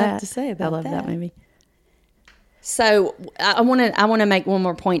all about I that. have to say about I love that that. movie. So I want to make one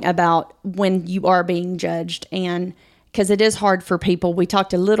more point about when you are being judged, and because it is hard for people. We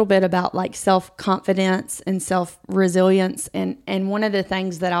talked a little bit about like self-confidence and self-resilience, and one of the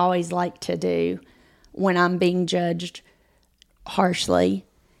things that I always like to do when I'm being judged harshly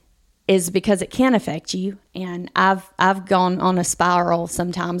is because it can affect you. And I've gone on a spiral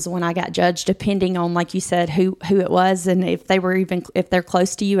sometimes when I got judged, depending on, like you said, who it was, and if they're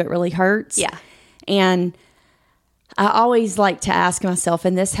close to you, it really hurts. Yeah. And I always like to ask myself,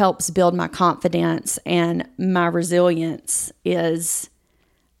 and this helps build my confidence and my resilience, is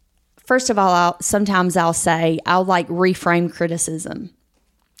first of all, sometimes I'll say, I'll like reframe criticism.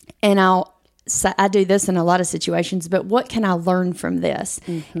 And I do this in a lot of situations, but what can I learn from this?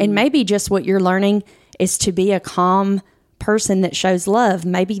 Mm-hmm. And maybe just what you're learning is to be a calm person that shows love.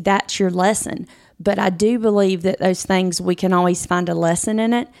 Maybe that's your lesson. But I do believe that those things, we can always find a lesson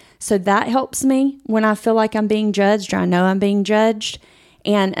in it. So that helps me when I feel like I'm being judged, or I know I'm being judged.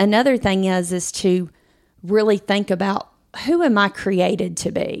 And another thing is to really think about, who am I created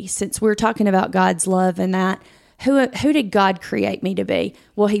to be? Since we're talking about God's love and that, who did God create me to be?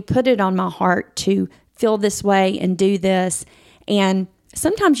 Well, he put it on my heart to feel this way and do this. And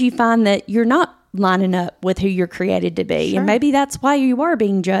sometimes you find that you're not lining up with who you're created to be. Sure. And maybe that's why you are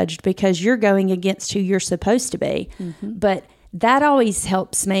being judged, because you're going against who you're supposed to be. Mm-hmm. But that always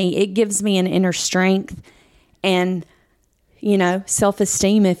helps me. It gives me an inner strength and,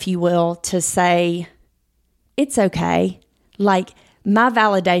 self-esteem, if you will, to say, it's okay. Like, my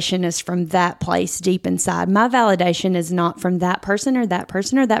validation is from that place deep inside. My validation is not from that person or that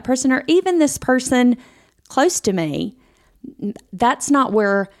person or that person, or even this person close to me. That's not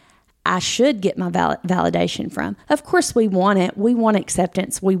where I should get my validation from. Of course, we want it. We want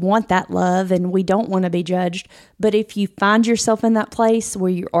acceptance. We want that love, and we don't want to be judged. But if you find yourself in that place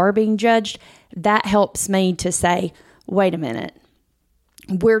where you are being judged, that helps me to say, wait a minute,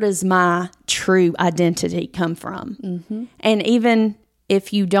 where does my true identity come from? Mm-hmm. And even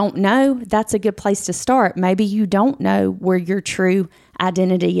if you don't know, that's a good place to start. Maybe you don't know where your true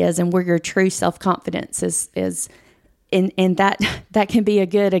identity is and where your true self-confidence is. And that can be a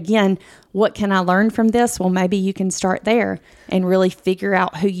good, again, what can I learn from this? Well, maybe you can start there and really figure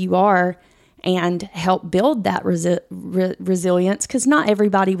out who you are and help build that resilience, because not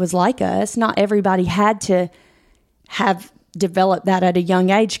everybody was like us. Not everybody had to have developed that at a young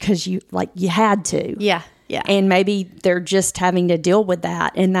age because you had to. Yeah. Yeah. And maybe they're just having to deal with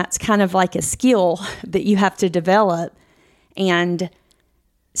that. And that's kind of like a skill that you have to develop. And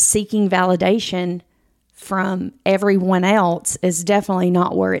seeking validation from everyone else is definitely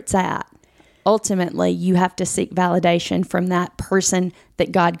not where it's at. Ultimately, you have to seek validation from that person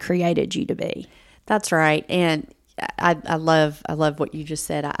that God created you to be. That's right. And I love what you just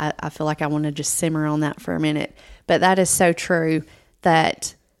said. I feel like I want to just simmer on that for a minute. But that is so true,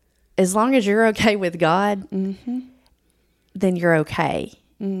 that as long as you're okay with God, mm-hmm. then you're okay.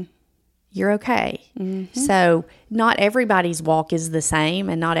 Mm. You're okay. Mm-hmm. So not everybody's walk is the same,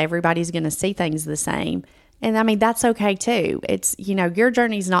 and not everybody's going to see things the same. And I mean, that's okay too. It's, your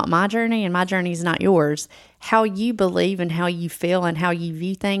journey's not my journey and my journey's not yours. How you believe and how you feel and how you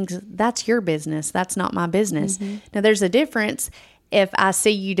view things, that's your business. That's not my business. Mm-hmm. Now, there's a difference if I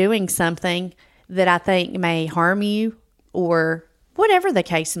see you doing something that I think may harm you, or whatever the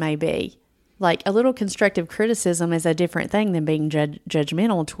case may be. Like, a little constructive criticism is a different thing than being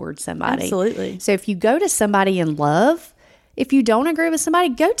judgmental towards somebody. Absolutely. So if you go to somebody in love, if you don't agree with somebody,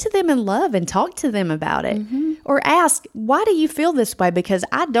 go to them in love and talk to them about it. Mm-hmm. Or ask, why do you feel this way? Because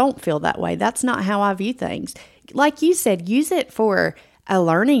I don't feel that way. That's not how I view things. Like you said, use it for a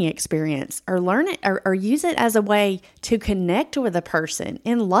learning experience, or learn it, or use it as a way to connect with a person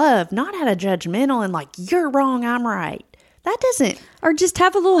in love, not out of judgmental and like, you're wrong, I'm right. That doesn't. Or just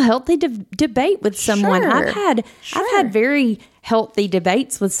have a little healthy debate with someone. Sure. I've had very healthy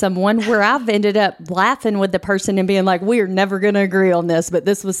debates with someone where I've ended up laughing with the person and being like, we're never going to agree on this, but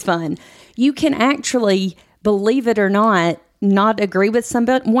this was fun. You can actually, believe it or not agree with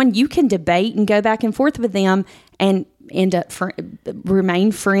somebody. One, you can debate and go back and forth with them and end up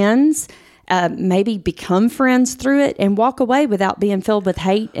remain friends. Maybe become friends through it and walk away without being filled with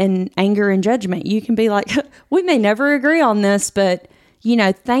hate and anger and judgment. You can be like, we may never agree on this, but,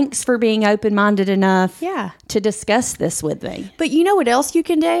 thanks for being open-minded enough to discuss this with me. But you know what else you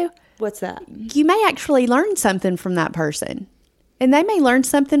can do? What's that? You may actually learn something from that person. And they may learn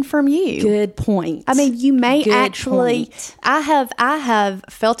something from you. Good point. I mean, you may Good actually, point. I have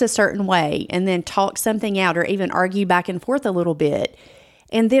felt a certain way and then talked something out or even argue back and forth a little bit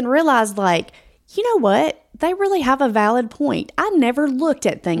and then realized like, you know what? They really have a valid point. I never looked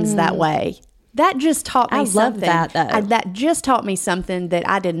at things that way. That just taught me I something. love that, though. That just taught me something that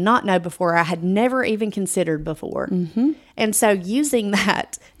I did not know before. I had never even considered before. Mm-hmm. And so using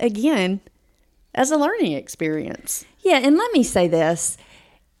that, again, as a learning experience. Yeah, and let me say this.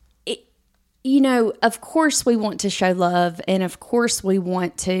 Of course we want to show love, and of course we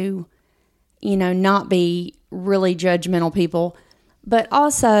want to, not be really judgmental people, but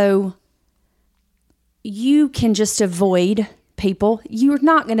also you can just avoid people. You're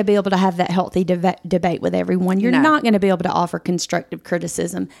not going to be able to have that healthy debate with everyone. You're not going to be able to offer constructive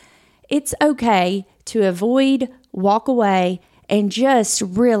criticism. It's okay to avoid, walk away, and just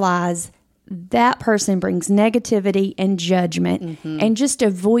realize that person brings negativity and judgment, and just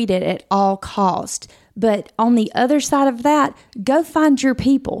avoid it at all cost. But on the other side of that, go find your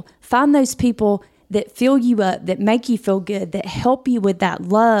people. Find those people that fill you up, that make you feel good, that help you with that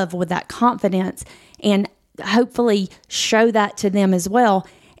love, with that confidence, and hopefully show that to them as well.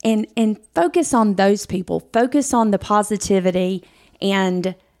 And focus on those people. Focus on the positivity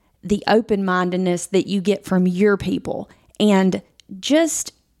and the open-mindedness that you get from your people. And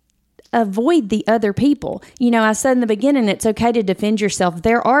just avoid the other people. I said in the beginning, it's okay to defend yourself.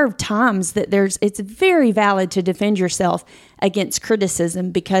 There are times that it's very valid to defend yourself against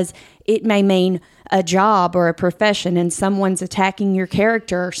criticism because it may mean a job or a profession and someone's attacking your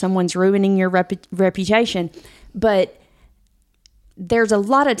character or someone's ruining your reputation. But there's a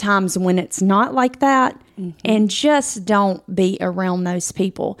lot of times when it's not like that, and just don't be around those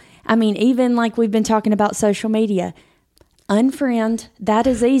people. I mean, even like we've been talking about social media, unfriend, that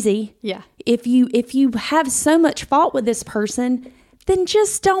is easy. Yeah. If you have so much fault with this person, then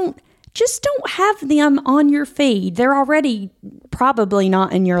just don't have them on your feed. They're already probably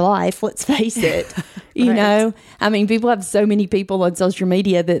not in your life, let's face it. You know? I mean, people have so many people on social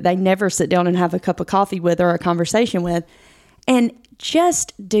media that they never sit down and have a cup of coffee with or a conversation with. And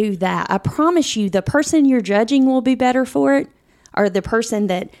just do that. I promise you, the person you're judging will be better for it, or the person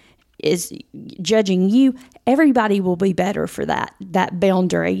that is judging you, everybody will be better for that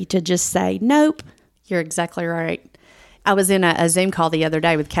boundary to just say, nope. You're exactly right. I was in a Zoom call the other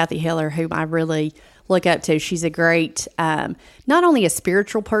day with Kathy Hiller, whom I really look up to. She's a great, not only a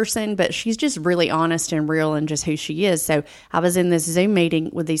spiritual person, but she's just really honest and real and just who she is. So I was in this Zoom meeting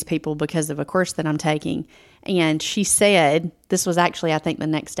with these people because of a course that I'm taking. And she said, this was actually, I think, the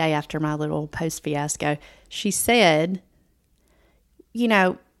next day after my little post fiasco. She said,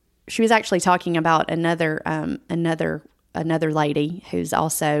 she was actually talking about another lady who's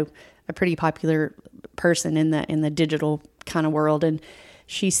also a pretty popular person in the digital kind of world. And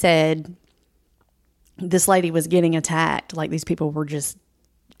she said this lady was getting attacked. Like, these people were just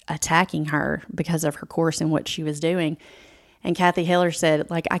attacking her because of her course and what she was doing. And Kathy Hiller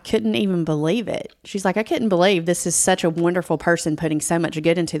said, like, I couldn't even believe it. She's like, I couldn't believe this is such a wonderful person putting so much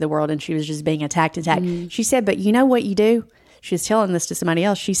good into the world, and she was just being attacked. She said, but you know what you do? She was telling this to somebody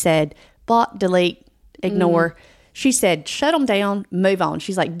else. She said, block, delete, ignore. She said, shut them down, move on.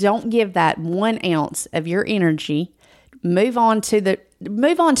 She's like, don't give that 1 ounce of your energy. Move on to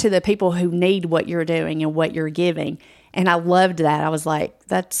the people who need what you're doing and what you're giving. And I loved that. I was like,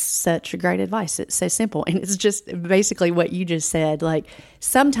 that's such a great advice. It's so simple. And it's just basically what you just said. Like,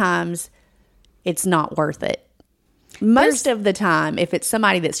 sometimes it's not worth it. Most of the time, if it's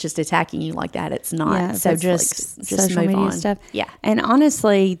somebody that's just attacking you like that, it's not. Yeah, so just social move media on. Stuff. Yeah. And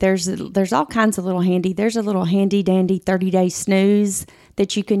honestly, there's all kinds of little handy. There's a little handy dandy 30-day snooze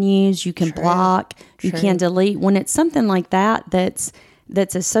that you can use. You can block. You can delete. When it's something like that, that's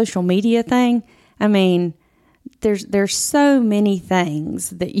a social media thing. I mean, there's so many things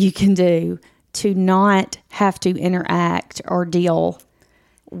that you can do to not have to interact or deal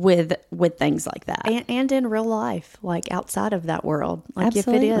with things like that. And in real life, like outside of that world. Like,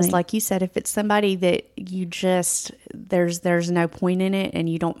 Absolutely. if it is, like you said, if it's somebody that you just, there's no point in it, and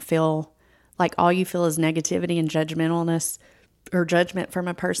you don't feel like, all you feel is negativity and judgmentalness or judgment from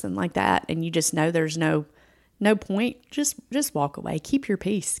a person like that, and you just know there's no point, just walk away. Keep your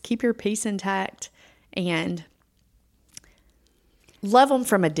peace. Keep your peace intact, and love them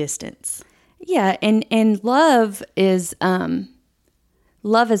from a distance. Yeah, and love is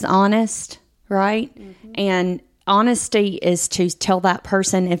honest, right? Mm-hmm. And honesty is to tell that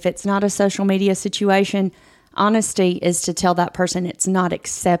person, if it's not a social media situation, honesty is to tell that person it's not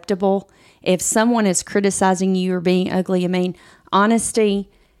acceptable. If someone is criticizing you or being ugly, I mean, honesty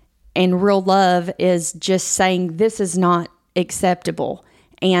and real love is just saying, this is not acceptable,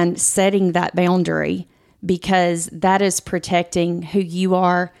 and setting that boundary, because that is protecting who you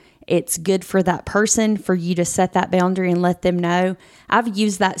are. It's good for that person for you to set that boundary and let them know. I've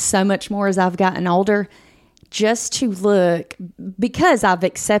used that so much more as I've gotten older, just to look, because I've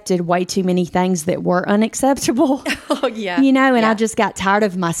accepted way too many things that were unacceptable. Oh, yeah. And I just got tired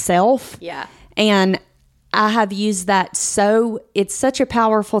of myself. Yeah. And I have used that. So it's such a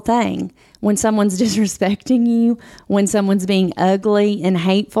powerful thing when someone's disrespecting you, when someone's being ugly and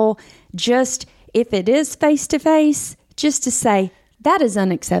hateful. Just, if it is face to face, just to say, that is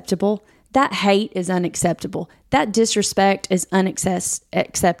unacceptable. That hate is unacceptable. That disrespect is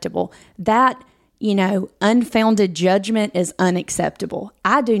unacceptable. That, unfounded judgment is unacceptable.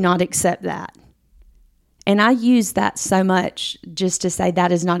 I do not accept that. And I use that so much just to say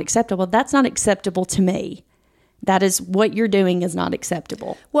that is not acceptable. That's not acceptable to me. That is, what you're doing is not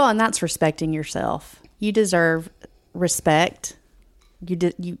acceptable. Well, and that's respecting yourself. You deserve respect. You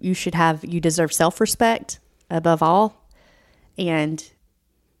deserve self-respect above all. And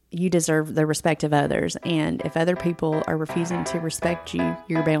you deserve the respect of others. And if other people are refusing to respect you,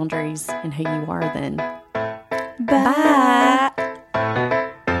 your boundaries, and who you are, then Bye.